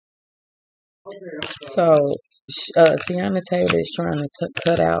So, Teyana Taylor is trying to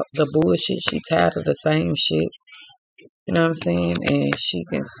cut out the bullshit. She tired of the same shit. You know what I'm saying? And she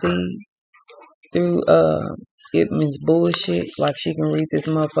can see through Itman's bullshit. Like she can read this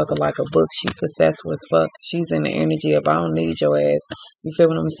motherfucker like a book. She's successful as fuck. She's in the energy of I don't need your ass. You feel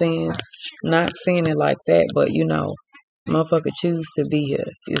what I'm saying? Not saying it like that, but you know, motherfucker choose to be here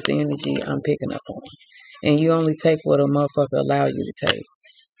is the energy I'm picking up on. And you only take what a motherfucker allow you to take.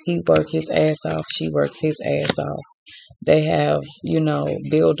 He work his ass off. She works his ass off. They have, you know,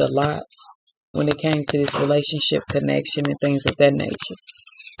 built a lot when it came to this relationship connection and things of that nature.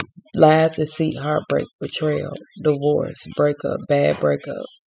 Lies, deceit, heartbreak, betrayal, divorce, breakup, bad breakup.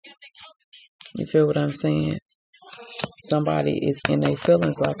 You feel what I'm saying? Somebody is in their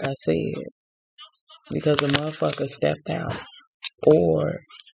feelings, like I said, because a motherfucker stepped out. Or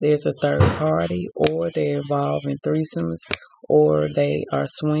there's a third party, or they're involved in threesomes, or they are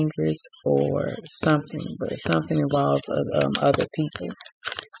swingers, or something. But something involves other people.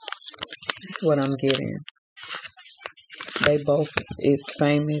 That's what I'm getting. They both is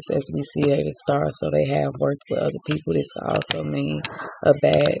famous, as we see, they the stars, so they have worked with other people. This could also mean a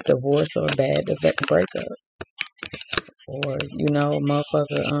bad divorce or a bad breakup, or you know,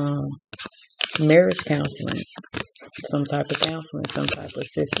 motherfucker, marriage counseling, some type of counseling, some type of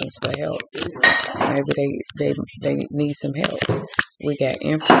assistance for help. Maybe they need some help. We got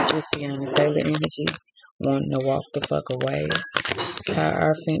Empress, this Teyana Taylor energy, wanting to walk the fuck away.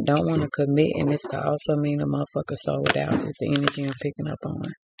 Hierophant don't want to commit, and this could also mean a motherfucker sold out is the energy I'm picking up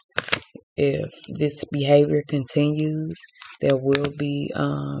on. If this behavior continues, there will be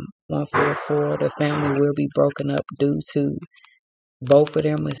 144. The family will be broken up due to both of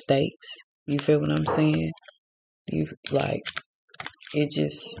their mistakes. You feel what I'm saying? You like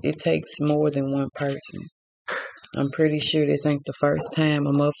it takes more than one person. I'm pretty sure this ain't the first time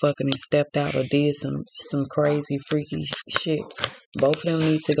a motherfucker has stepped out or did some crazy freaky shit. Both of them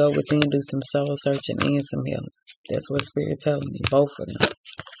need to go within, do some soul searching and some healing. That's what Spirit telling me. Both of them.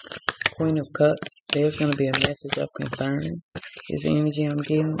 Queen of Cups, there's going to be a message of concern. Is the energy I'm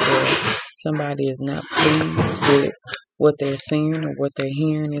getting, or somebody is not pleased with what they're seeing or what they're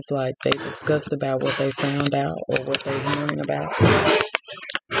hearing. It's like they discussed about what they found out or what they're hearing about.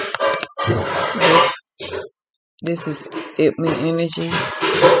 This is Itman energy.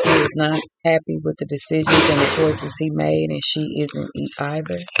 He is not happy with the decisions and the choices he made, and she isn't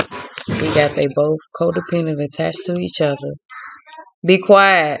either. We got they both codependent, attached to each other. Be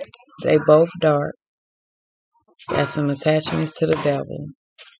quiet. They both dark. Got some attachments to the devil,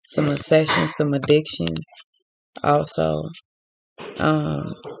 some obsessions, some addictions. Also,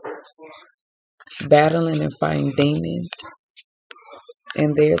 battling and fighting demons.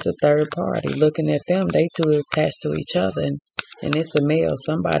 And there's a third party looking at them. They two are attached to each other, and it's a male.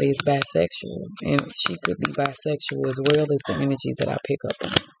 Somebody is bisexual, and she could be bisexual as well as the energy that I pick up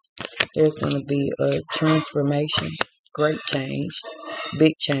on. There's going to be a transformation, great change,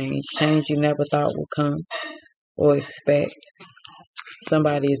 big change you never thought would come or expect.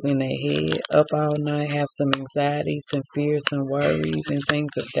 Somebody is in their head, up all night, have some anxiety, some fear, some worries, and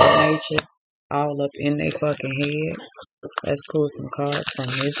things of that nature, all up in their fucking head. Let's pull some cards from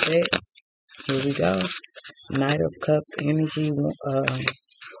this deck. Here we go. Knight of Cups energy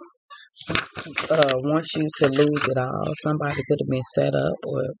wants you to lose it all. Somebody could have been set up,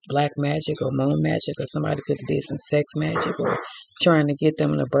 or black magic, or moon magic, or somebody could have did some sex magic, or trying to get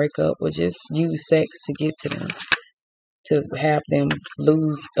them to break up, or just use sex to get to them, to have them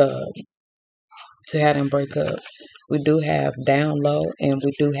lose, to have them break up. We do have down low, and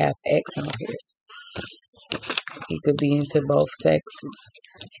we do have X on here. He could be into both sexes,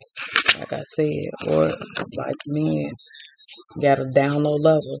 like I said, or like men. Got a down low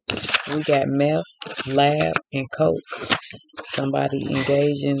level. We got meth, lab, and coke. Somebody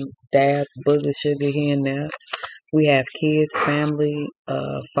engaging dab, booger, sugar here and there. We have kids, family,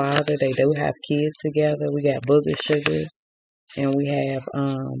 father. They do have kids together. We got booger, sugar, and we have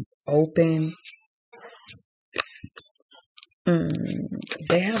open.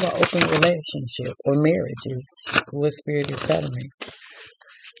 They have an open relationship or marriage is what Spirit is telling me.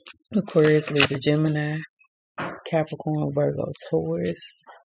 Aquarius, Libra, Gemini, Capricorn, Virgo, Taurus.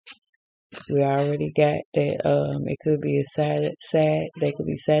 We already got that. It could be a they could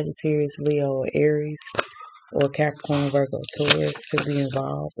be Sagittarius, Leo, or Aries, or Capricorn, Virgo, Taurus could be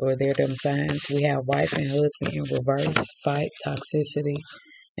involved, or they're them signs. We have wife and husband in reverse, fight, toxicity,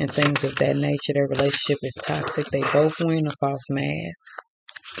 and things of that nature. Their relationship is toxic. They both wearing a false mask.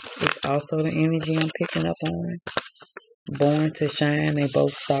 It's also the energy I'm picking up on. Born to shine. They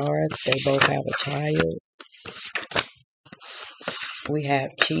both stars. They both have a child. We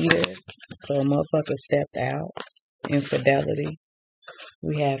have cheater. So a motherfucker stepped out. Infidelity.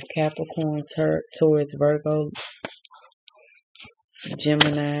 We have Capricorn, Taurus, Virgo,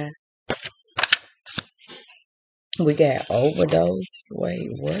 Gemini. We got overdose. Wait,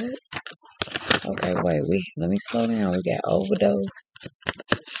 what? Okay, wait. Let me slow down. We got overdose.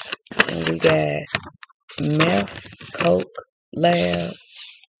 And we got meth, coke, lab.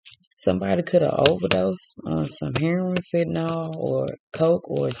 Somebody could have overdosed on some heroin, fentanyl, or coke,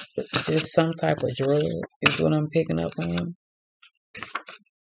 or just some type of drug. Is what I'm picking up on.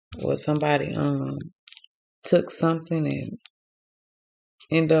 Or somebody took something and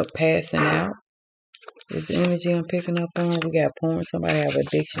end up passing out. Is the energy I'm picking up on. We got porn. Somebody have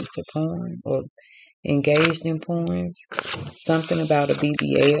addiction to porn or engaged in porns. Something about a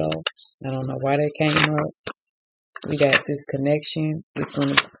BBL. I don't know why that came up. We got this connection.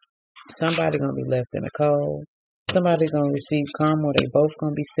 Somebody gonna be left in the cold. Somebody gonna receive karma, or they both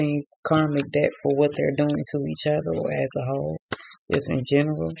gonna be seeing karmic debt for what they're doing to each other or as a whole. Just in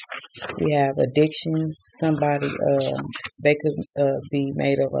general. We have addictions. Somebody they could be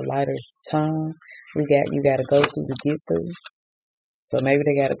made of a lighter tone. You gotta go through to get through. So maybe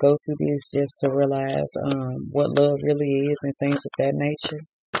they gotta go through this just to realize what love really is and things of that nature.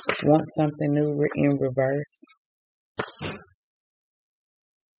 Want something new in reverse.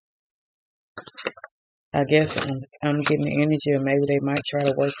 I guess I'm getting the energy of maybe they might try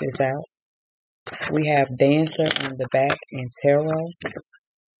to work this out. We have Dancer on the back and Tarot.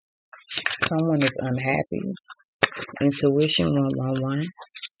 Someone is unhappy. Intuition 111.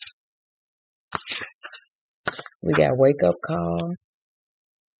 We got Wake Up Call.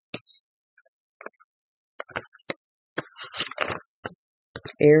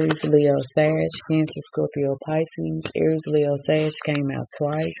 Aries, Leo, Sag, Cancer, Scorpio, Pisces. Aries, Leo, Sag came out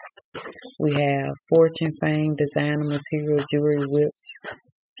twice. We have Fortune, Fame, Designer, Material, Jewelry, Whips.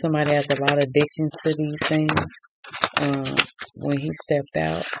 Somebody has a lot of addiction to these things. When he stepped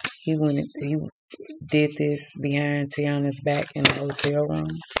out, he did this behind Teyana's back in the hotel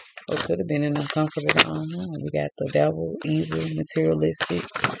room. Or could have been in the comfort of the own home. We got the devil, evil, materialistic,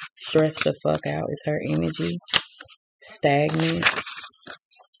 stressed the fuck out is her energy. Stagnant.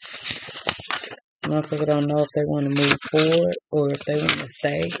 Motherfucker don't know if they want to move forward or if they want to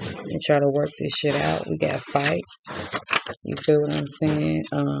stay and try to work this shit out. We got fight. You feel what I'm saying?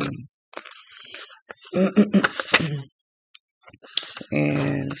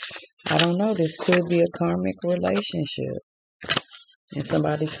 And I don't know, this could be a karmic relationship. And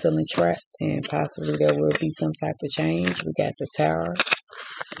somebody's feeling trapped and possibly there will be some type of change. We got the Tower.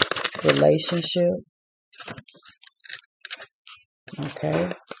 Relationship.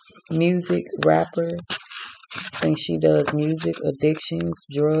 Okay. Music, rapper. I think she does music, addictions,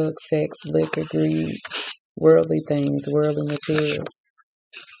 drugs, sex, liquor, greed, worldly things, worldly material.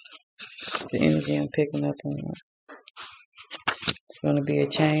 It's the energy I'm picking up on. It's going to be a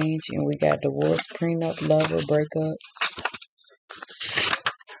change. And we got divorce, prenup, lover, breakup.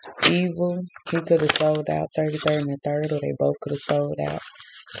 Evil. He could have sold out 33rd and the 3rd, or they both could have sold out.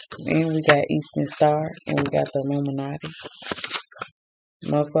 And we got Eastern Star, and we got the Illuminati.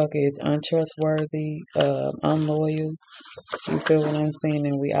 Motherfucker is untrustworthy, unloyal. You feel what I'm saying?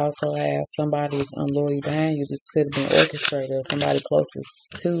 And we also have somebody is unloyal behind you. This could have been orchestrated, or somebody closest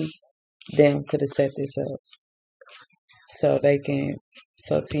to them could have set this up. So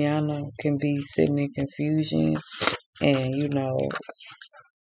Teyana can be sitting in confusion and,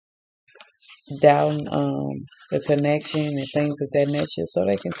 doubting the connection and things of that nature, so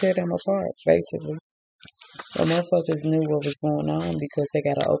they can tear them apart, basically. But motherfuckers knew what was going on because they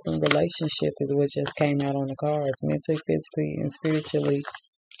got an open relationship is what just came out on the cards. Mentally, physically, and spiritually.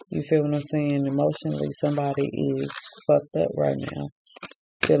 You feel what I'm saying? Emotionally, somebody is fucked up right now.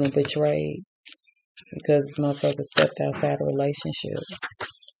 Feeling betrayed because this motherfucker stepped outside a relationship.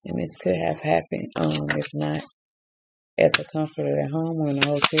 And this could have happened, if not at the comfort of their home or in the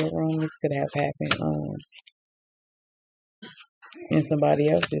hotel room. This could have happened in somebody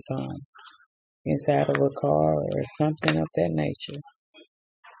else's home. Inside of a car or something of that nature.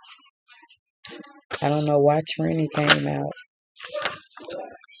 I don't know why Trini came out.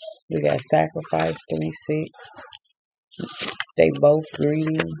 We got Sacrifice 3-6. They both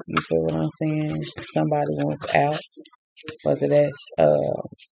greedy. You feel what I'm saying? Somebody wants out. Whether that's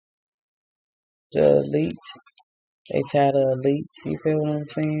the elites. They tired of elites. You feel what I'm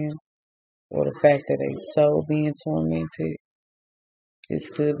saying? Or the fact that they soul being tormented. This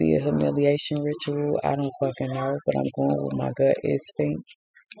could be a humiliation ritual. I don't fucking know, but I'm going with my gut instinct.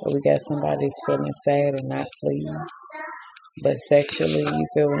 But we got somebody that's feeling sad and not pleased. But sexually, you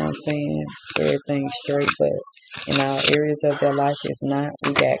feel what I'm saying? Everything's straight, but in our areas of their life, it's not.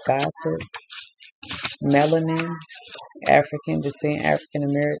 We got gossip, melanin, African descent, African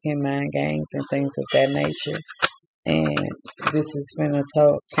American mind games, and things of that nature. And this is gonna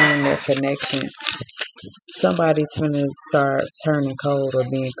turn their connection. Somebody's gonna start turning cold or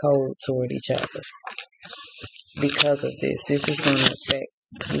being cold toward each other because of this. This is gonna affect,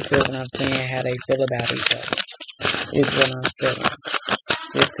 you feel what I'm saying, how they feel about each other. Is what I'm feeling.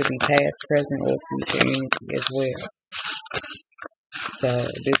 This could be past, present, or future energy as well. So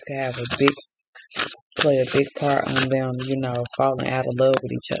this could have play a big part on them, falling out of love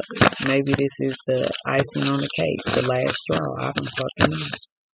with each other. Maybe this is the icing on the cake, the last straw. I don't fucking know.